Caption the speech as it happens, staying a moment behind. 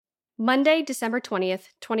Monday, December 20th,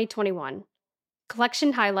 2021.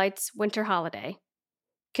 Collection Highlights Winter Holiday.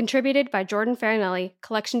 Contributed by Jordan Farinelli,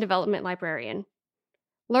 Collection Development Librarian.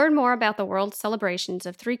 Learn more about the world's celebrations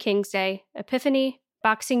of Three Kings Day, Epiphany,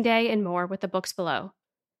 Boxing Day, and more with the books below.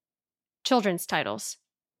 Children's titles.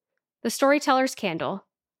 The Storyteller's Candle,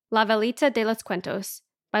 La Velita de los Cuentos,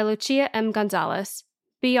 by Lucía M González,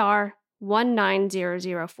 BR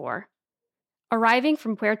 19004. Arriving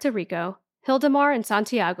from Puerto Rico, Hildamar and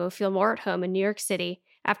Santiago feel more at home in New York City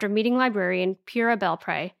after meeting librarian Pura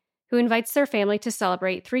Belpré, who invites their family to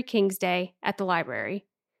celebrate Three Kings Day at the library.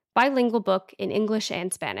 Bilingual book in English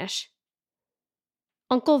and Spanish.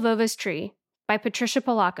 Uncle Vova's Tree by Patricia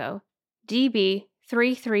Polacco, DB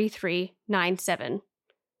 33397.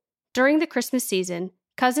 During the Christmas season,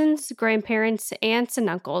 cousins, grandparents, aunts, and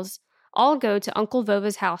uncles all go to Uncle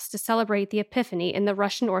Vova's house to celebrate the Epiphany in the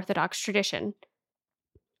Russian Orthodox tradition.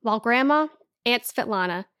 While Grandma, Aunt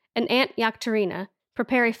Svetlana, and Aunt Ykaterina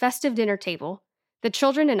prepare a festive dinner table, the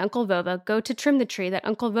children and Uncle Vova go to trim the tree that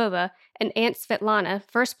Uncle Vova and Aunt Svetlana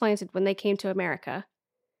first planted when they came to America.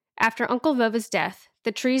 After Uncle Vova's death,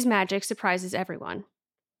 the tree's magic surprises everyone.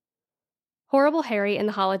 Horrible Harry and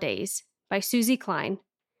the Holidaze by Suzy Kline,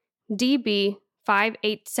 DB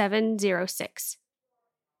 58706.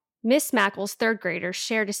 Miss Mackle's third graders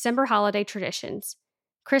share December holiday traditions: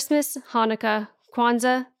 Christmas, Hanukkah,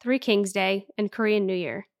 Kwanzaa, Three Kings Day, and Korean New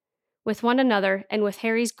Year, with one another and with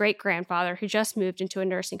Harry's great-grandfather who just moved into a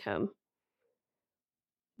nursing home.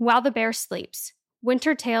 While the Bear Sleeps,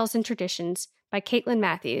 Winter Tales and Traditions by Caitlin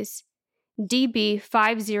Matthews, DB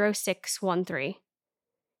 50613.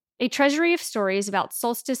 A treasury of stories about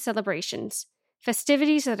solstice celebrations,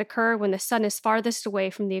 festivities that occur when the sun is farthest away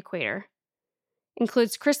from the equator.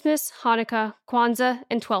 Includes Christmas, Hanukkah, Kwanzaa,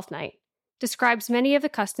 and Twelfth Night. Describes many of the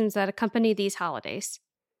customs that accompany these holidays.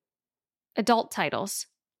 Adult titles.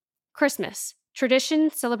 Christmas,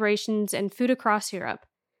 Traditions, Celebrations, and Food Across Europe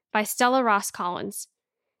by Stella Ross Collins,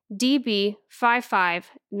 DB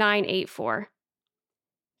 55984.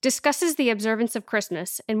 Discusses the observance of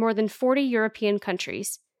Christmas in more than 40 European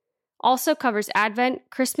countries. Also covers Advent,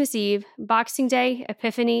 Christmas Eve, Boxing Day,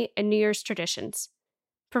 Epiphany, and New Year's traditions.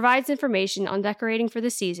 Provides information on decorating for the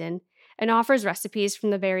season and offers recipes from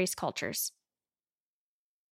the various cultures.